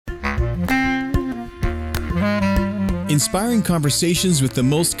Inspiring conversations with the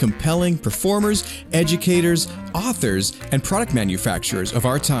most compelling performers, educators, authors, and product manufacturers of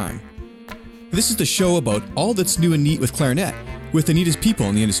our time. This is the show about all that's new and neat with clarinet, with the neatest people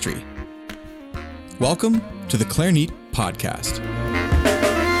in the industry. Welcome to the Clarinet Podcast.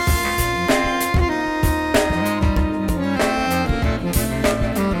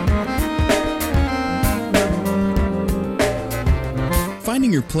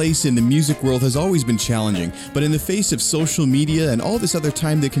 Finding your place in the music world has always been challenging, but in the face of social media and all this other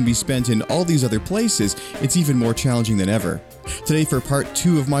time that can be spent in all these other places, it's even more challenging than ever. Today, for part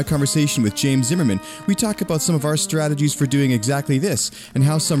 2 of my conversation with James Zimmermann, we talk about some of our strategies for doing exactly this, and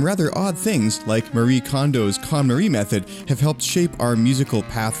how some rather odd things, like Marie Kondo's KonMari method, have helped shape our musical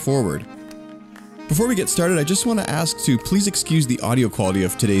path forward. Before we get started, I just want to ask to please excuse the audio quality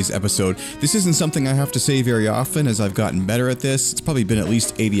of today's episode. This isn't something I have to say very often, as I've gotten better at this. It's probably been at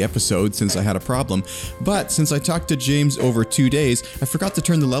least 80 episodes since I had a problem. But since I talked to James over 2 days, I forgot to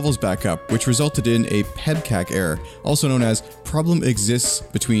turn the levels back up, which resulted in a PEDCAC error, also known as problem exists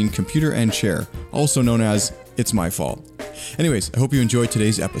between computer and chair, also known as it's my fault. Anyways, I hope you enjoyed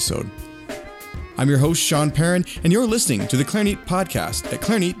today's episode. I'm your host, Sean Perrin, and you're listening to the Clarinet Podcast at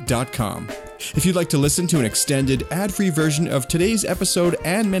clarinet.com. If you'd like to listen to an extended, ad-free version of today's episode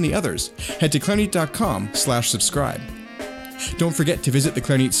and many others, head to clarinet.com/subscribe. Don't forget to visit the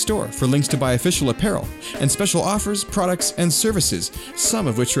Clarinet store for links to buy official apparel and special offers, products, and services, some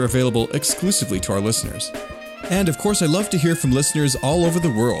of which are available exclusively to our listeners. And of course, I love to hear from listeners all over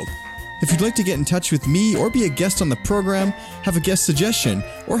the world. If you'd like to get in touch with me or be a guest on the program, have a guest suggestion,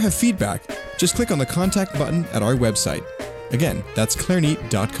 or have feedback, just click on the contact button at our website. Again, that's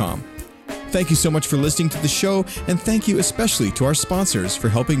clarinet.com. Thank you so much for listening to the show, and thank you especially to our sponsors for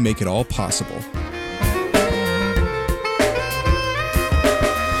helping make it all possible.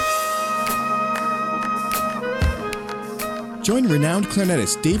 Join renowned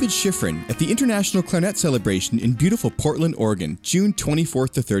clarinetist David Schifrin at the International Clarinet Celebration in beautiful Portland, Oregon, June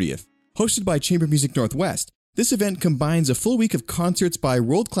 24th to 30th. Hosted by Chamber Music Northwest, this event combines a full week of concerts by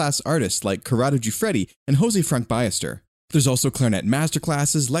world-class artists like Corrado Giuffretti and Jose Frank Ballester. There's also clarinet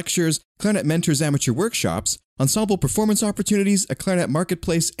masterclasses, lectures, clarinet mentors amateur workshops, ensemble performance opportunities, a clarinet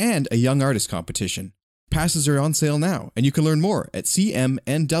marketplace, and a young artist competition. Passes are on sale now, and you can learn more at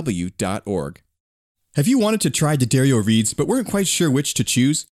cmnw.org. Have you wanted to try D'Addario reeds but weren't quite sure which to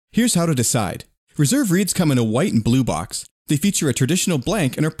choose? Here's how to decide. Reserve reeds come in a white and blue box. They feature a traditional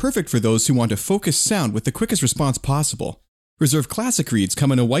blank and are perfect for those who want a focused sound with the quickest response possible. Reserve classic reeds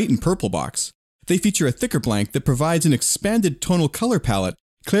come in a white and purple box. They feature a thicker blank that provides an expanded tonal color palette,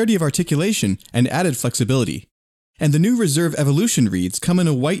 clarity of articulation, and added flexibility. And the new Reserve Evolution reeds come in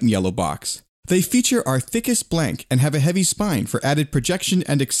a white and yellow box. They feature our thickest blank and have a heavy spine for added projection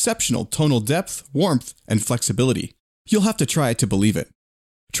and exceptional tonal depth, warmth, and flexibility. You'll have to try it to believe it.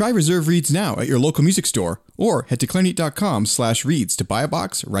 Try Reserve reeds now at your local music store, or head to clarinet.com/reeds to buy a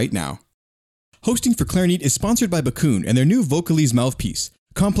box right now. Hosting for Clarinet is sponsored by Bakun and their new Vocalese mouthpiece,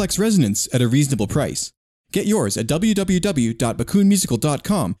 Complex Resonance at a reasonable price. Get yours at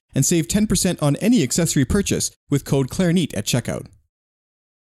www.bakunmusical.com and save 10% on any accessory purchase with code Clarinet at checkout.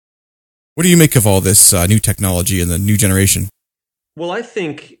 What do you make of all this new technology and the new generation? Well, I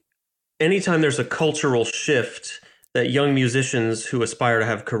think anytime there's a cultural shift, that young musicians who aspire to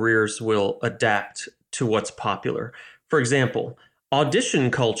have careers will adapt to what's popular. For example,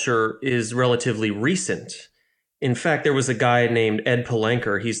 audition culture is relatively recent. In fact, there was a guy named Ed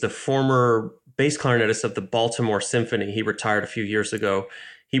Palenker. He's the former bass clarinetist of the Baltimore Symphony. He retired a few years ago.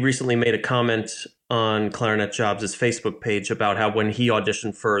 He recently made a comment on Clarinet Jobs' Facebook page about how when he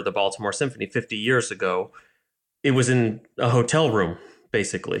auditioned for the Baltimore Symphony 50 years ago, it was in a hotel room,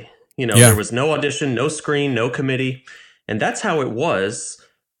 basically. There was no audition, no screen, no committee. And that's how it was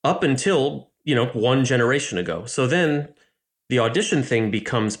up until, one generation ago. So then the audition thing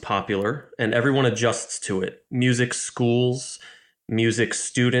becomes popular and everyone adjusts to it. Music schools, music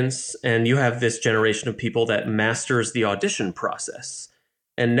students, and you have this generation of people that masters the audition process.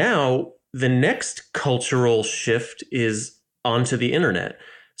 And now the next cultural shift is onto the internet.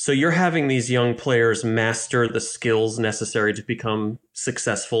 So you're having these young players master the skills necessary to become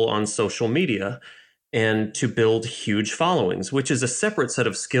successful on social media and to build huge followings, which is a separate set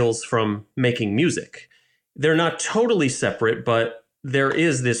of skills from making music. They're not totally separate, but there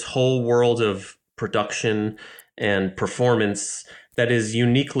is this whole world of production and performance that is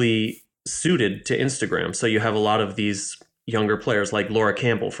uniquely suited to Instagram. So you have a lot of these younger players like Laura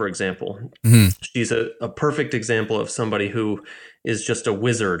Campbell, for example. Mm-hmm. She's a perfect example of somebody who is just a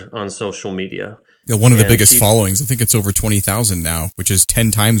wizard on social media. Yeah, one of the biggest followings. I think it's over 20,000 now, which is 10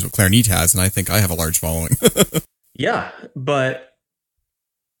 times what Clarinet has, and I think I have a large following. Yeah, but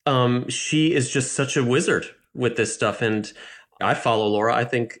she is just such a wizard with this stuff. And I follow Laura. I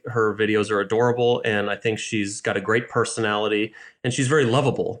think her videos are adorable, and I think she's got a great personality, and she's very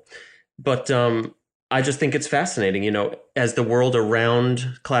lovable. But I just think it's fascinating, as the world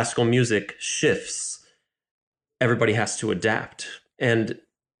around classical music shifts, everybody has to adapt. And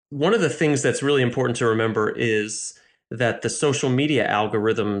one of the things that's really important to remember is that the social media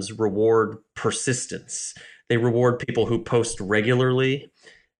algorithms reward persistence. They reward people who post regularly,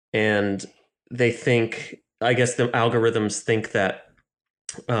 and they think, I guess the algorithms think that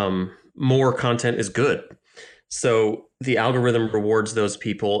more content is good. So the algorithm rewards those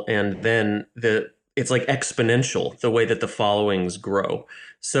people, and then it's like exponential the way that the followings grow.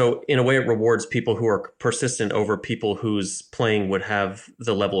 So in a way, it rewards people who are persistent over people whose playing would have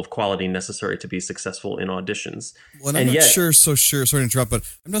the level of quality necessary to be successful in auditions. Well, and I'm not so sure, sorry to interrupt, but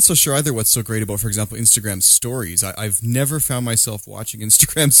I'm not so sure either what's so great about, for example, Instagram stories. I've never found myself watching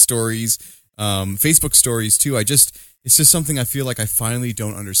Instagram stories, Facebook stories too. It's just something I feel like I finally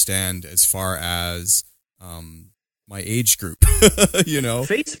don't understand as far as my age group,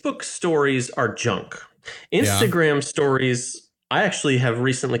 Facebook stories are junk. Instagram stories, I actually have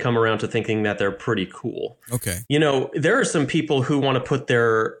recently come around to thinking that they're pretty cool. Okay. There are some people who want to put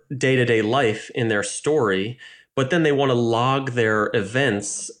their day-to-day life in their story, but then they want to log their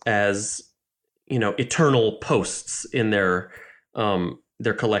events as, eternal posts in their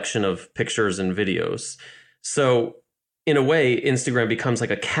collection of pictures and videos. So in a way, Instagram becomes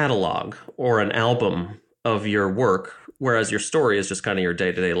like a catalog or an album of your work, whereas your story is just kind of your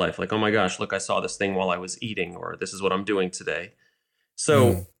day-to-day life. Like, oh my gosh, look, I saw this thing while I was eating, or this is what I'm doing today.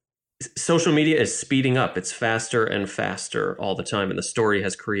 So social media is speeding up. It's faster and faster all the time. And the story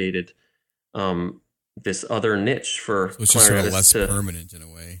has created this other niche for so it's just sort of less permanent in a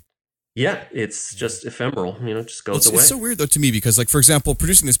way. Yeah, it's just ephemeral, just goes away. It's so weird, though, to me, because, like, for example,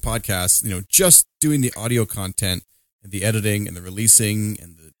 producing this podcast, just doing the audio content and the editing and the releasing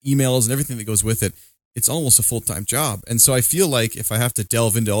and the emails and everything that goes with it, it's almost a full-time job. And so I feel like if I have to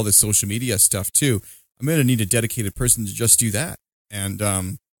delve into all this social media stuff too, I'm going to need a dedicated person to just do that. And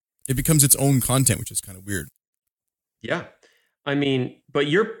it becomes its own content, which is kind of weird. Yeah. I mean, but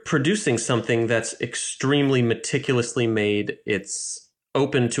you're producing something that's extremely meticulously made. It's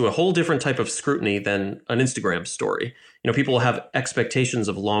open to a whole different type of scrutiny than an Instagram story. People will have expectations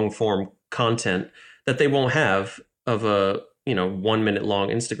of long-form content that they won't have of a, 1 minute long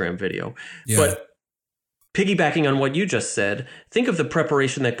Instagram video. Yeah. But piggybacking on what you just said, think of the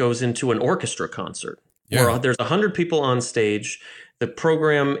preparation that goes into an orchestra concert, where there's 100 people on stage. The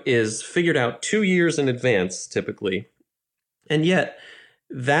program is figured out 2 years in advance, typically. And yet,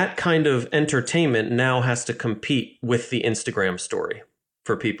 that kind of entertainment now has to compete with the Instagram story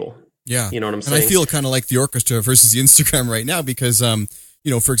for people. Yeah. You know what I'm saying? And I feel kind of like the orchestra versus the Instagram right now because,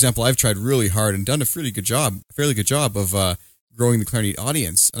 for example, I've tried really hard and done a fairly good job of growing the Clarinet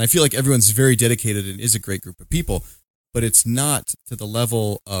audience. And I feel like everyone's very dedicated and is a great group of people, but it's not to the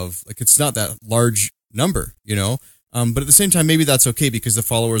level of, like, it's not that large number, but at the same time, maybe that's okay because the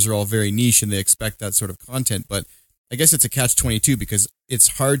followers are all very niche and they expect that sort of content. But I guess it's a catch-22 because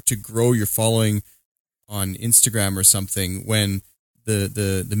it's hard to grow your following on Instagram or something when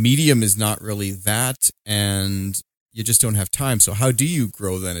the medium is not really that and you just don't have time. So how do you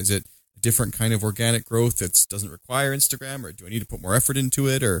grow then? Is it different kind of organic growth that doesn't require Instagram, or do I need to put more effort into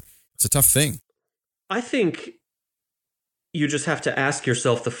it, or it's a tough thing? I think you just have to ask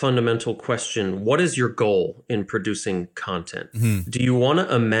yourself the fundamental question, what is your goal in producing content? Mm-hmm. Do you want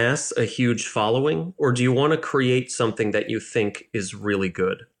to amass a huge following, or do you want to create something that you think is really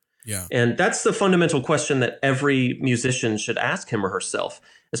good? Yeah. And that's the fundamental question that every musician should ask him or herself,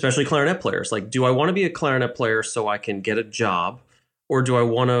 especially clarinet players. Like, do I want to be a clarinet player so I can get a job, or do I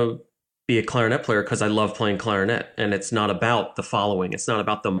want to be a clarinet player because I love playing clarinet and it's not about the following, it's not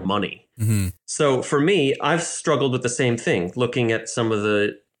about the money. Mm-hmm. So for me, I've struggled with the same thing, looking at some of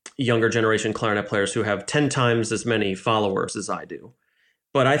the younger generation clarinet players who have 10 times as many followers as I do.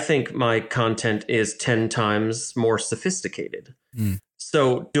 But I think my content is 10 times more sophisticated. Mm.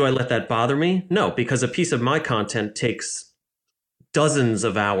 So do I let that bother me? No, because a piece of my content takes dozens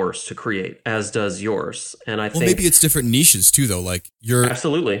of hours to create, as does yours. And I think maybe it's different niches too, though. Like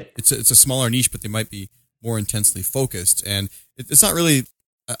absolutely, it's a smaller niche, but they might be more intensely focused. And it's not really.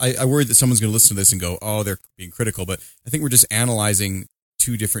 I worry that someone's going to listen to this and go, "Oh, they're being critical." But I think we're just analyzing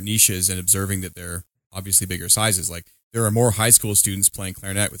two different niches and observing that they're obviously bigger sizes. Like there are more high school students playing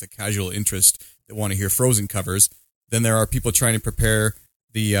clarinet with a casual interest that want to hear Frozen covers than there are people trying to prepare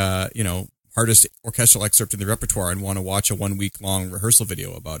the hardest orchestral excerpt in the repertoire and want to watch a 1 week long rehearsal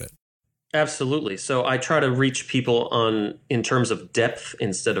video about it. Absolutely. So I try to reach people in terms of depth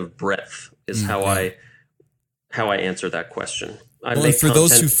instead of breadth is Yeah. how I answer that question. I Well, and make for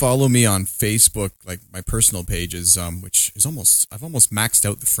those who content. follow me on Facebook, like my personal pages, which is I've almost maxed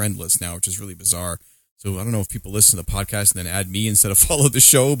out the friend list now, which is really bizarre. So I don't know if people listen to the podcast and then add me instead of follow the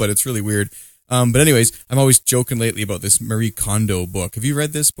show, but it's really weird. But anyways, I'm always joking lately about this Marie Kondo book. Have you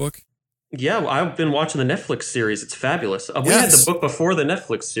read this book? Yeah, I've been watching the Netflix series. It's fabulous. We had the Yes. book before the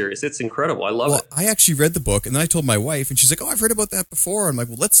Netflix series. It's incredible. I love Well, it. I actually read the book and then I told my wife and she's like, "Oh, I've read about that before." I'm like,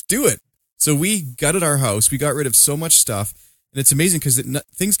 "Well, let's do it." So we gutted our house. We got rid of so much stuff. And it's amazing because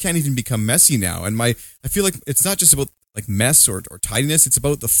things can't even become messy now. And I feel like it's not just about like mess or tidiness. It's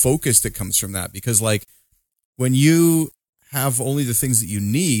about the focus that comes from that. Because like when you have only the things that you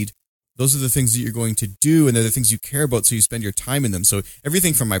need, those are the things that you're going to do. And they're the things you care about. So you spend your time in them. So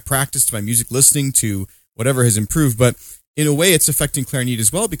everything from my practice to my music listening to whatever has improved. But in a way, it's affecting Clarinet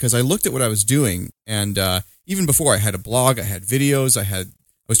as well because I looked at what I was doing. And even before I had a blog, I had videos, I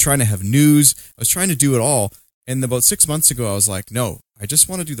was trying to have news. I was trying to do it all. And about 6 months ago, I was like, no, I just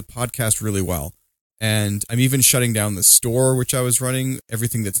want to do the podcast really well. And I'm even shutting down the store, which I was running,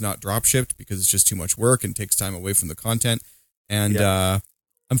 everything that's not drop shipped because it's just too much work and takes time away from the content. And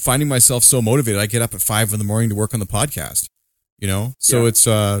I'm finding myself so motivated. I get up at 5 a.m. to work on the podcast, you know? So it's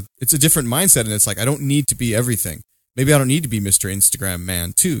a different mindset. And it's like, I don't need to be everything. Maybe I don't need to be Mr. Instagram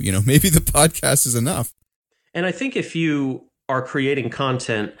man too. You know, maybe the podcast is enough. And I think if you are creating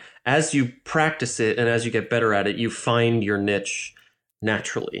content, as you practice it and as you get better at it, you find your niche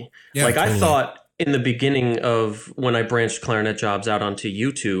naturally. Yeah, Like I totally. thought in the beginning of when I branched Clarinet Jobs out onto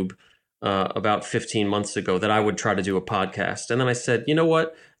YouTube about 15 months ago that I would try to do a podcast. And then I said, you know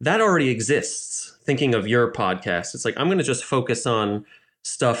what? That already exists. Thinking of your podcast, it's like I'm going to just focus on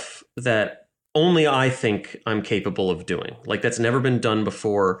stuff that only I think I'm capable of doing. Like that's never been done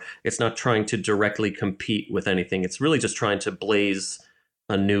before. It's not trying to directly compete with anything. It's really just trying to blaze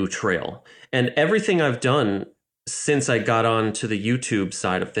a new trail. And everything I've done since I got on to the YouTube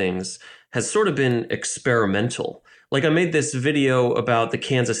side of things has sort of been experimental. Like I made this video about the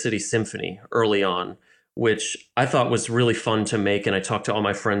Kansas City Symphony early on, which I thought was really fun to make. And I talked to all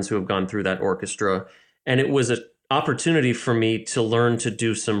my friends who have gone through that orchestra. And it was an opportunity for me to learn to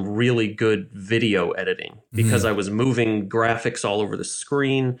do some really good video editing because I was moving graphics all over the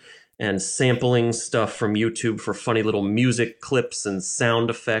screen and sampling stuff from YouTube for funny little music clips and sound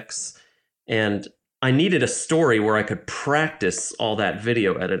effects. And I needed a story where I could practice all that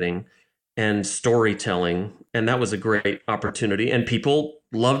video editing and storytelling. And that was a great opportunity. And people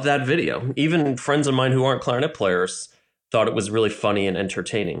loved that video. Even friends of mine who aren't clarinet players thought it was really funny and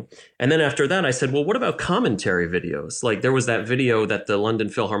entertaining. And then after that, I said, well, what about commentary videos? Like there was that video that the London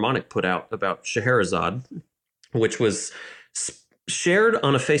Philharmonic put out about Scheherazade, which was shared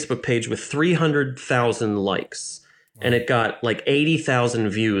on a Facebook page with 300,000 likes. And it got like 80,000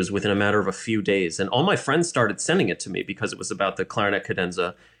 views within a matter of a few days. And all my friends started sending it to me because it was about the clarinet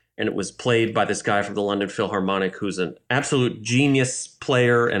cadenza. And it was played by this guy from the London Philharmonic who's an absolute genius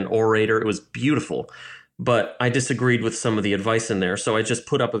player and orator. It was beautiful. But I disagreed with some of the advice in there. So I just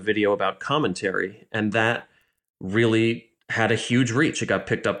put up a video about commentary. And that really had a huge reach. It got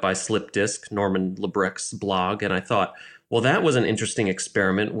picked up by Slip Disc, Norman Lebrecht's blog. And I thought, well, that was an interesting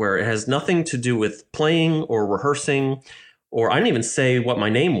experiment where it has nothing to do with playing or rehearsing, or I didn't even say what my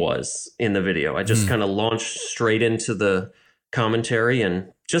name was in the video. I just kind of launched straight into the commentary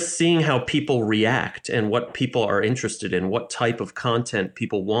and just seeing how people react and what people are interested in, what type of content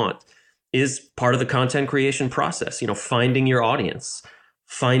people want is part of the content creation process. You know, finding your audience,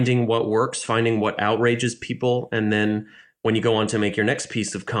 finding what works, finding what outrages people. And then when you go on to make your next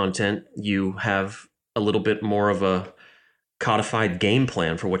piece of content, you have a little bit more of a codified game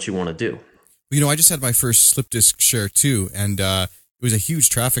plan for what you want to do. You know, I just had my first slip disc share too, and it was a huge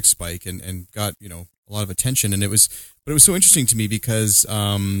traffic spike and got, you know, a lot of attention. And it was so interesting to me because,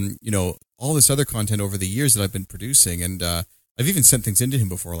 you know, all this other content over the years that I've been producing, and I've even sent things into him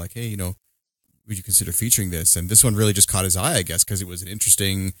before, like, hey, you know, would you consider featuring this? And this one really just caught his eye, I guess, because it was an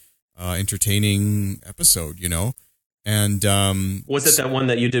interesting, entertaining episode, you know. And was it that one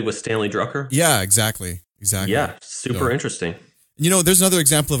that you did with Stanley Drucker? Yeah, exactly. Yeah, super interesting. You know, there's another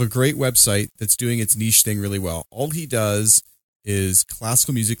example of a great website that's doing its niche thing really well. All he does is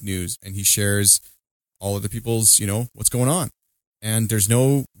classical music news, and he shares all of the people's, you know, what's going on. And there's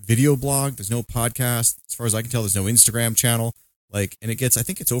no video blog, there's no podcast. As far as I can tell, there's no Instagram channel. Like, and it gets, I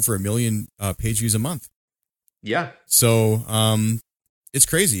think it's over 1 million page views a month. Yeah. So, it's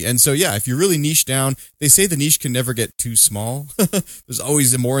crazy. And so, yeah, if you really niche down, they say the niche can never get too small. There's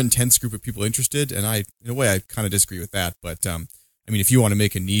always a more intense group of people interested. And in a way, I kind of disagree with that. But, I mean, if you want to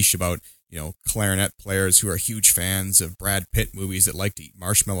make a niche about, clarinet players who are huge fans of Brad Pitt movies that like to eat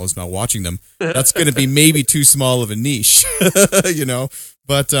marshmallows while watching them, that's going to be maybe too small of a niche,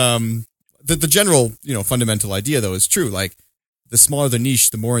 But the general, fundamental idea, though, is true. Like, the smaller the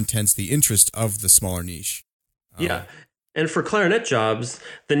niche, the more intense the interest of the smaller niche. Yeah. And for clarinet jobs,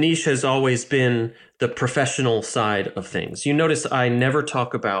 the niche has always been the professional side of things. You notice I never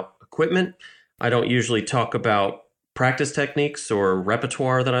talk about equipment. I don't usually talk about practice techniques or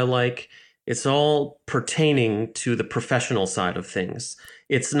repertoire that I like. It's all pertaining to the professional side of things.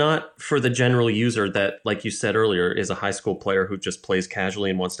 It's not for the general user that, like you said earlier, is a high school player who just plays casually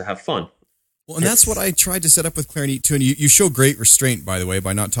and wants to have fun. Well, and that's what I tried to set up with Clarinet too. And you show great restraint, by the way,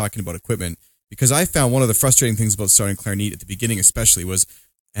 by not talking about equipment. Because I found one of the frustrating things about starting Clarinet at the beginning especially was,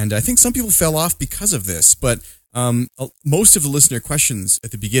 and I think some people fell off because of this, but most of the listener questions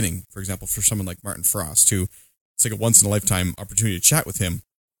at the beginning, for example, for someone like Martin Frost, who it's like a once-in-a-lifetime opportunity to chat with him.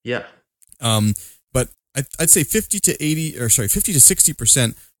 Yeah. But I'd say 50 to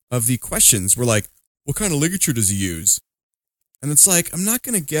 60% of the questions were like, what kind of ligature does he use? And it's like, I'm not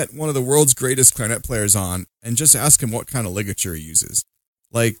going to get one of the world's greatest clarinet players on and just ask him what kind of ligature he uses.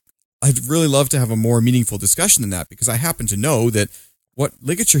 Like, I'd really love to have a more meaningful discussion than that, because I happen to know that what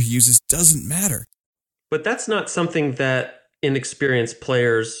ligature he uses doesn't matter. But that's not something that inexperienced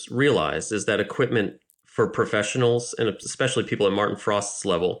players realize, is that equipment for professionals, and especially people at Martin Frost's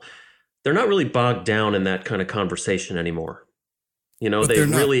level, they're not really bogged down in that kind of conversation anymore. But they've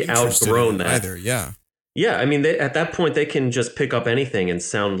really outgrown that. Either, yeah. Yeah, I mean, at that point, they can just pick up anything and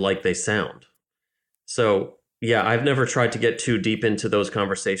sound like they sound. So, yeah, I've never tried to get too deep into those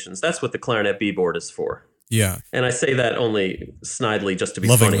conversations. That's what the Clarinet B-board is for. Yeah. And I say that only snidely just to be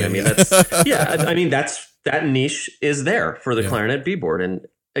Lovingly, funny. I mean, that niche is there for the Clarinet B-board. And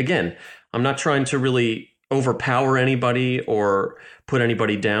again, I'm not trying to really overpower anybody or put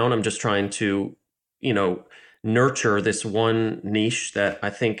anybody down. I'm just trying to, nurture this one niche that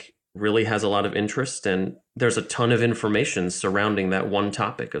I think really has a lot of interest, and there's a ton of information surrounding that one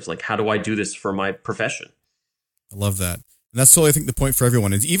topic of like, how do I do this for my profession? I love that. And that's totally, I think, the point for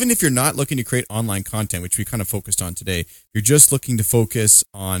everyone is, even if you're not looking to create online content, which we kind of focused on today, you're just looking to focus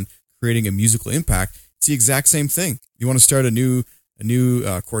on creating a musical impact. It's the exact same thing. You want to start a new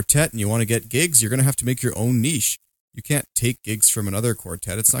quartet and you want to get gigs, you're going to have to make your own niche. You can't take gigs from another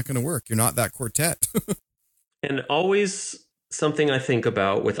quartet. It's not going to work. You're not that quartet. And always something I think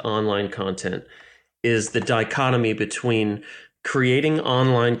about with online content is the dichotomy between creating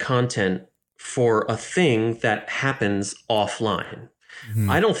online content for a thing that happens offline.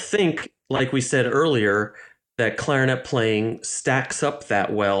 Mm-hmm. I don't think, like we said earlier, that clarinet playing stacks up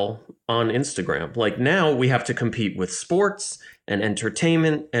that well on Instagram. Like, now we have to compete with sports and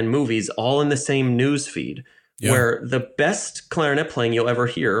entertainment and movies all in the same news feed, where the best clarinet playing you'll ever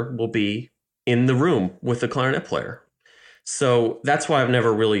hear will be in the room with the clarinet player. So that's why I've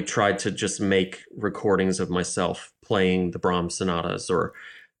never really tried to just make recordings of myself playing the Brahms sonatas, or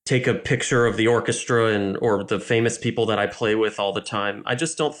take a picture of the orchestra or the famous people that I play with all the time. I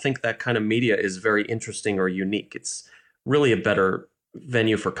just don't think that kind of media is very interesting or unique. It's really a better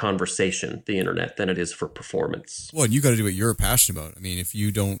venue for conversation, the internet, than it is for performance. Well, and you got to do what you're passionate about. I mean, if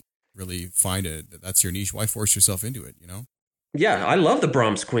you don't really find that's your niche, why force yourself into it, Yeah, I love the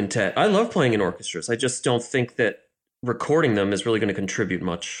Brahms quintet. I love playing in orchestras. I just don't think that recording them is really going to contribute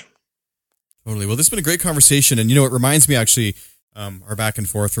much. Totally. Well, this has been a great conversation. And, it reminds me, actually, our back and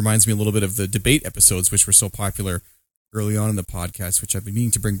forth reminds me a little bit of the debate episodes, which were so popular early on in the podcast, which I've been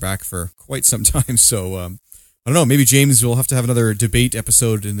meaning to bring back for quite some time. So, I don't know, maybe James will have to have another debate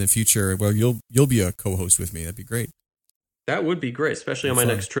episode in the future where you'll be a co-host with me. That'd be great. That would be great, especially on my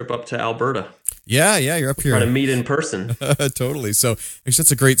next trip up to Alberta. Yeah, you're up here. Try to meet in person. Totally. So actually,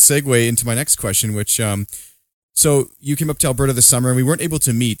 that's a great segue into my next question, which, so you came up to Alberta this summer and we weren't able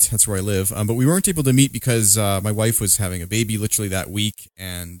to meet. That's where I live. But we weren't able to meet because my wife was having a baby literally that week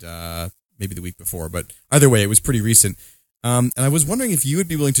and maybe the week before. But either way, it was pretty recent. And I was wondering if you would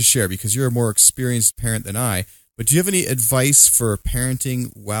be willing to share, because you're a more experienced parent than I, but do you have any advice for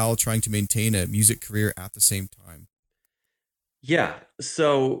parenting while trying to maintain a music career at the same time? Yeah.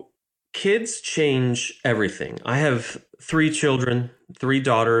 So kids change everything. I have 3 children, 3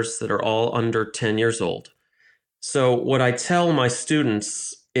 daughters that are all under 10 years old. So what I tell my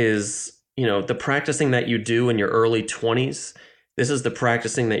students is, the practicing that you do in your early 20s, this is the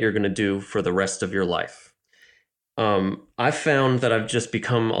practicing that you're going to do for the rest of your life. I've found that I've just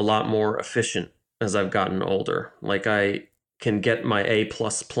become a lot more efficient as I've gotten older. Like, I can get my A+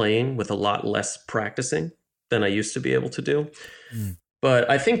 playing with a lot less practicing than I used to be able to do. But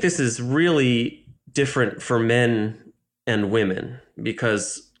I think this is really different for men and women,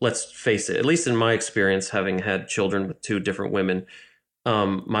 because let's face it, at least in my experience, having had children with two different women,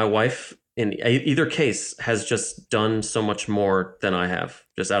 my wife in either case has just done so much more than I have,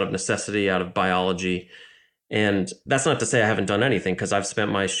 just out of necessity, out of biology. And that's not to say I haven't done anything, because I've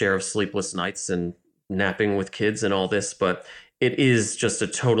spent my share of sleepless nights and napping with kids and all this, but it is just a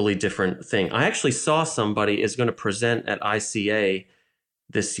totally different thing. I actually saw somebody is going to present at ICA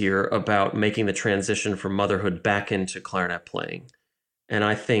this year about making the transition from motherhood back into clarinet playing. And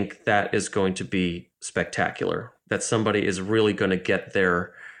I think that is going to be spectacular, that somebody is really going to get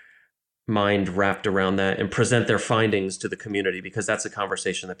their mind wrapped around that and present their findings to the community, because that's a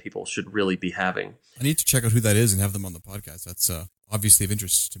conversation that people should really be having. I need to check out who that is and have them on the podcast. That's obviously of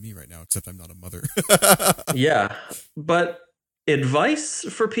interest to me right now, except I'm not a mother. Yeah. But advice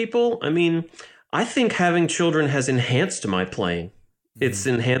for people, I mean, I think having children has enhanced my playing. It's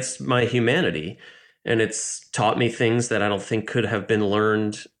enhanced my humanity, and it's taught me things that I don't think could have been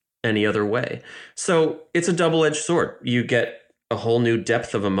learned any other way. So it's a double-edged sword. You get a whole new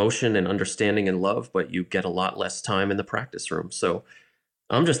depth of emotion and understanding and love, but you get a lot less time in the practice room. So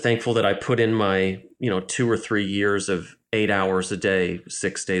I'm just thankful that I put in my, 2 or 3 years of 8 hours a day,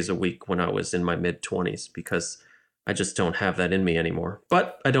 6 days a week when I was in my mid-20s, because I just don't have that in me anymore.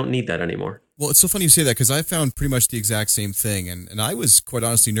 But I don't need that anymore. Well, it's so funny you say that, because I found pretty much the exact same thing, and I was quite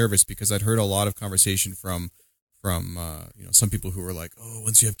honestly nervous, because I'd heard a lot of conversation from some people who were like, oh,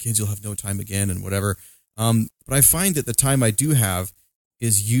 once you have kids, you'll have no time again and whatever. But I find that the time I do have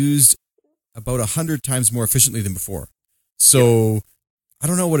is used about 100 times more efficiently than before. So I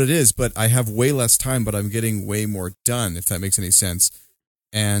don't know what it is, but I have way less time, but I'm getting way more done, if that makes any sense.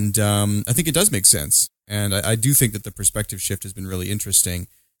 And I think it does make sense. And I do think that the perspective shift has been really interesting.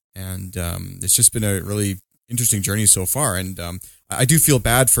 And it's just been a really interesting journey so far. And I do feel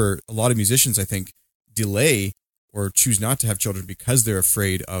bad for a lot of musicians, I think, delay or choose not to have children because they're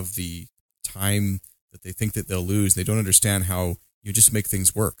afraid of the time that they think that they'll lose. They don't understand how you just make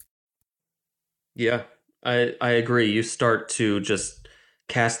things work. Yeah, I agree. You start to just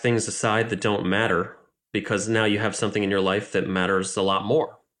cast things aside that don't matter, because now you have something in your life that matters a lot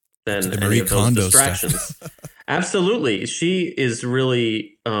more than any of those distractions. Absolutely. She is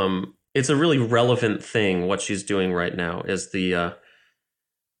really, it's a really relevant thing, what she's doing right now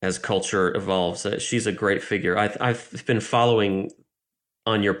as culture evolves. She's a great figure. I've been following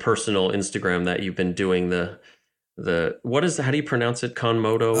on your personal Instagram that you've been doing the how do you pronounce it?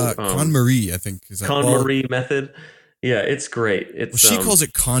 Konmodo? KonMari, I think. Is that KonMari method. Yeah, it's great. It's she calls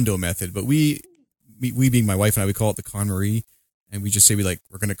it Kondo method, but we being my wife and I, we call it the KonMari. And we just say we're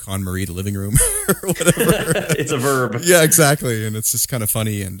going to KonMari the living room or whatever. It's a verb. Yeah, exactly. And it's just kind of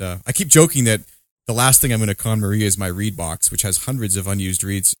funny. And I keep joking that the last thing I'm going to KonMari is my reed box, which has hundreds of unused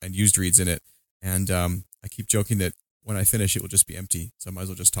reeds and used reeds in it. And I keep joking that when I finish, it will just be empty. So I might as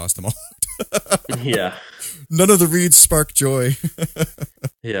well just toss them all out. Yeah. None of the reeds spark joy.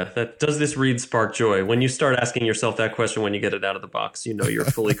 Yeah. Does this reed spark joy? When you start asking yourself that question when you get it out of the box, you're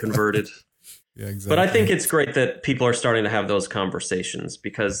fully converted. Yeah, exactly. But I think it's great that people are starting to have those conversations,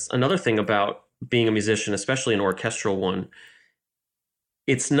 because another thing about being a musician, especially an orchestral one,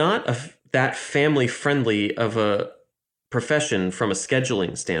 it's not that family friendly of a profession from a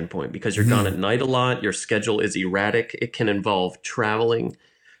scheduling standpoint, because you're gone at night a lot. Your schedule is erratic. It can involve traveling.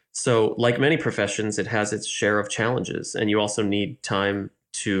 So like many professions, it has its share of challenges, and you also need time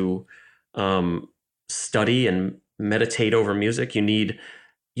to study and meditate over music. You need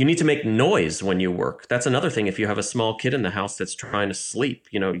to make noise when you work. That's another thing. If you have a small kid in the house that's trying to sleep,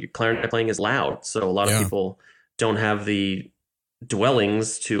 your clarinet playing is loud. So a lot of people don't have the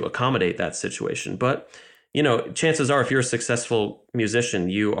dwellings to accommodate that situation. But, chances are, if you're a successful musician,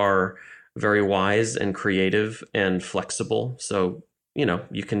 you are very wise and creative and flexible. So,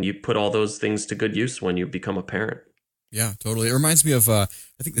 you put all those things to good use when you become a parent. Yeah, totally. It reminds me of, I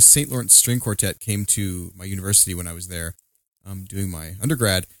think the St. Lawrence String Quartet came to my university when I was there. Doing my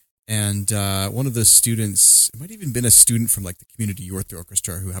undergrad, and one of the students, it might have even been a student from the community youth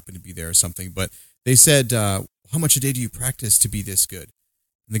orchestra who happened to be there or something, but they said, how much a day do you practice to be this good?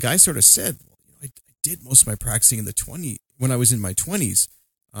 And the guy sort of said, well, I did most of my practicing when I was in my 20s.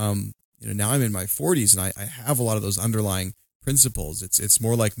 Now I'm in my 40s, and I have a lot of those underlying principles. It's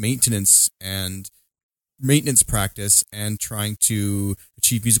more like maintenance practice and trying to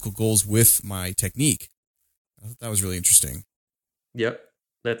achieve musical goals with my technique. I thought that was really interesting. Yep,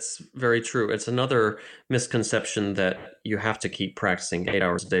 that's very true. It's another misconception that you have to keep practicing 8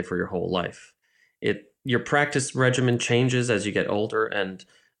 hours a day for your whole life. Your practice regimen changes as you get older, and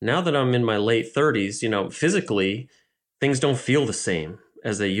now that I'm in my late 30s, physically things don't feel the same.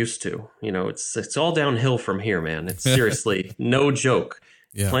 as they used to. You know, it's all downhill from here, man. It's seriously no joke.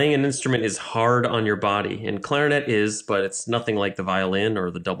 Yeah. Playing an instrument is hard on your body, and clarinet is, but it's nothing like the violin or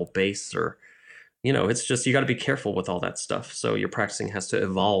the double bass or, you know, it's just, you got to be careful with all that stuff. So your practicing has to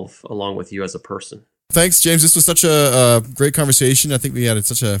evolve along with you as a person. Thanks, James. This was such a great conversation. I think we had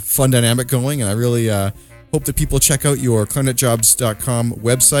such a fun dynamic going, and I really hope that people check out your clarinetjobs.com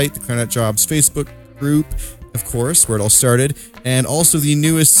website, the Clarinet Jobs Facebook group, of course, where it all started, and also the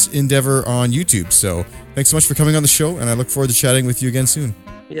newest endeavor on YouTube. So thanks so much for coming on the show, and I look forward to chatting with you again soon.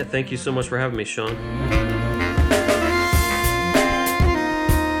 Yeah, thank you so much for having me, Sean.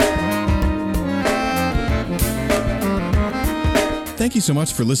 Thank you so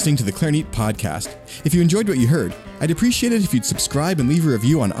much for listening to the Clarinet Podcast. If you enjoyed what you heard, I'd appreciate it if you'd subscribe and leave a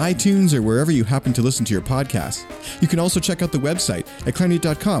review on iTunes or wherever you happen to listen to your podcasts. You can also check out the website at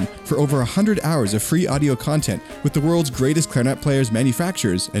clarinet.com for over 100 hours of free audio content with the world's greatest clarinet players,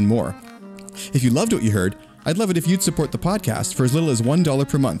 manufacturers, and more. If you loved what you heard, I'd love it if you'd support the podcast for as little as $1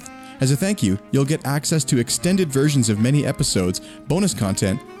 per month. As a thank you, you'll get access to extended versions of many episodes, bonus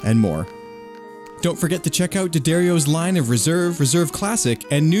content, and more. Don't forget to check out D'Addario's line of Reserve, Reserve Classic,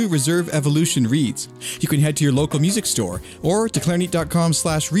 and new Reserve Evolution reeds. You can head to your local music store or to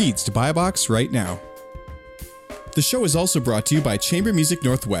clarinet.com/reeds to buy a box right now. The show is also brought to you by Chamber Music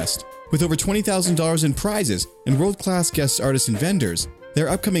Northwest. With over $20,000 in prizes and world-class guest artists and vendors, their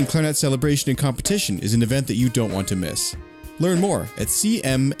upcoming Clarinet Celebration and Competition is an event that you don't want to miss. Learn more at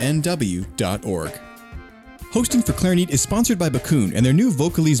cmnw.org. Hosting for Clarinet is sponsored by Bakun and their new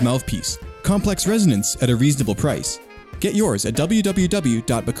Vocalese mouthpiece, Complex Resonance at a reasonable price. Get yours at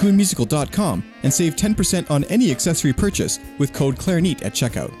www.bakunmusical.com and save 10% on any accessory purchase with code Clarinet at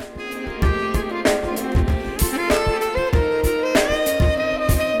checkout.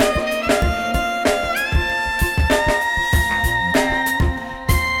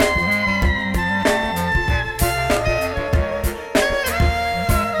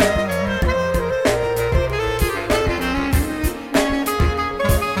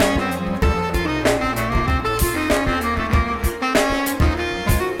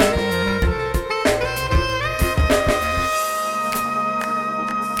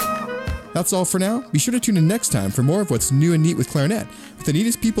 That's all for now. Be sure to tune in next time for more of what's new and neat with clarinet with the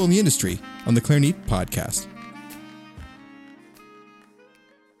neatest people in the industry on the Clarinet Podcast.